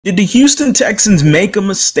Did the Houston Texans make a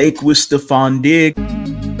mistake with Stefon Diggs?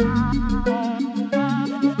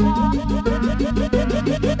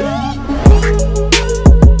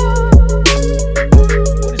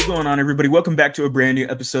 What is going on, everybody? Welcome back to a brand new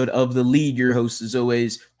episode of The League. Your host, as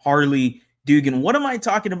always, Harley Dugan. What am I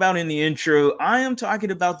talking about in the intro? I am talking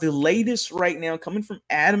about the latest right now coming from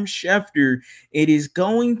Adam Schefter. It is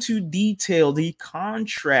going to detail the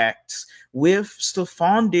contracts with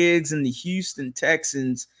Stefon Diggs and the Houston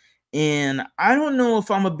Texans. And I don't know if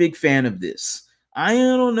I'm a big fan of this. I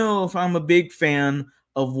don't know if I'm a big fan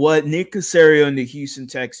of what Nick Caserio and the Houston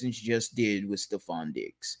Texans just did with Stefon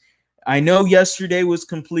Diggs. I know yesterday was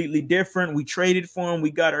completely different. We traded for him.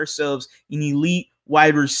 We got ourselves an elite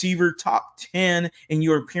wide receiver, top 10, and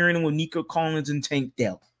you're pairing with Nico Collins and Tank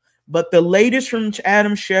Dell. But the latest from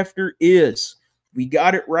Adam Schefter is, we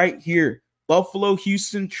got it right here,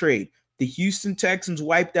 Buffalo-Houston trade. The Houston Texans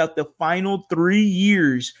wiped out the final 3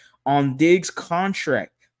 years on Diggs'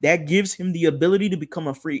 contract. That gives him the ability to become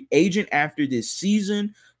a free agent after this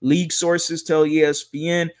season. League sources tell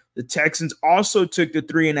ESPN the Texans also took the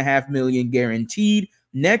 $3.5 million guaranteed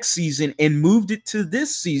next season and moved it to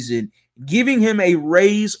this season, giving him a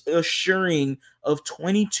raise assuring of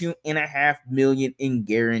 $22.5 million in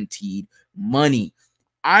guaranteed money.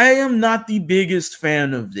 I am not the biggest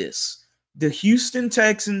fan of this. The Houston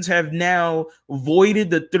Texans have now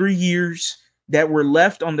voided the 3 years that were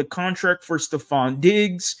left on the contract for Stefon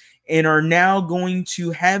Diggs and are now going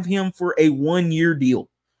to have him for a 1-year deal.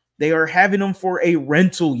 They are having him for a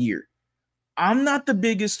rental year. I'm not the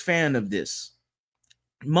biggest fan of this,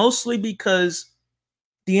 mostly because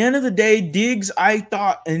at the end of the day, Diggs, I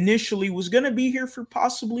thought initially was going to be here for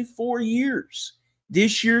possibly 4 years.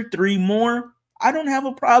 This year, 3 more. I don't have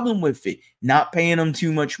a problem with it. Not paying him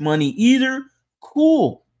too much money either.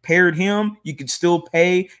 Cool. Paired him. You could still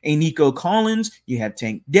pay a Nico Collins. You have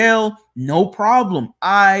Tank Dell. No problem.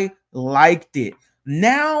 I liked it.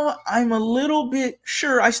 Now I'm a little bit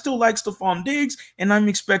sure I still like Stefon Diggs and I'm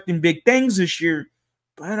expecting big things this year,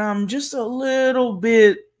 but I'm just a little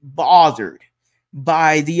bit bothered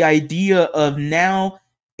by the idea of now,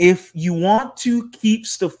 if you want to keep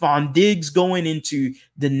Stefon Diggs going into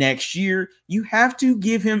the next year, you have to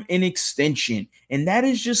give him an extension. And that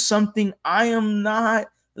is just something I am not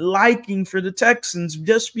liking for the Texans,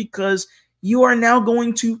 just because you are now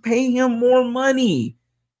going to pay him more money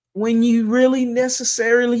when you really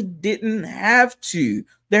necessarily didn't have to.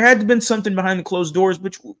 There had to have been something behind the closed doors,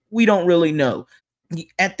 which we don't really know.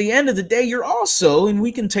 At the end of the day, you're also, and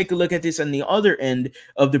we can take a look at this on the other end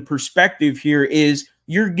of the perspective here, is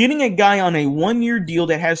you're getting a guy on a 1-year deal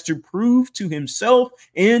that has to prove to himself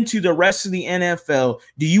and to the rest of the NFL.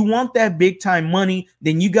 Do you want that big time money?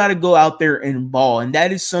 Then you got to go out there and ball. And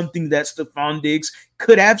that is something that Stefon Diggs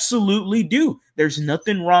could absolutely do. There's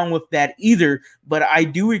nothing wrong with that either, but I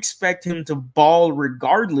do expect him to ball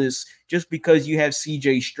regardless, just because you have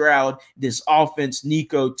CJ Stroud, this offense,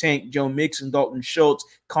 Nico, Tank, Joe Mixon, Dalton Schultz,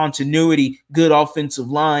 continuity, good offensive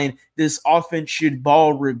line. This offense should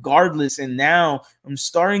ball regardless. And now I'm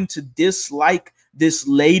starting to dislike this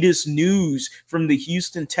latest news from the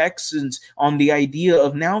Houston Texans on the idea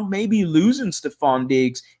of now maybe losing Stefon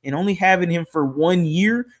Diggs and only having him for 1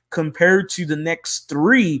 year compared to the next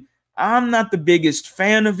 3. I'm not the biggest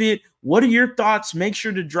fan of it. What are your thoughts? Make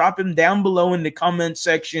sure to drop them down below in the comment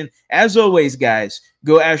section. As always, guys,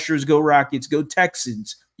 go Astros, go Rockets, go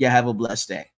Texans. You have a blessed day.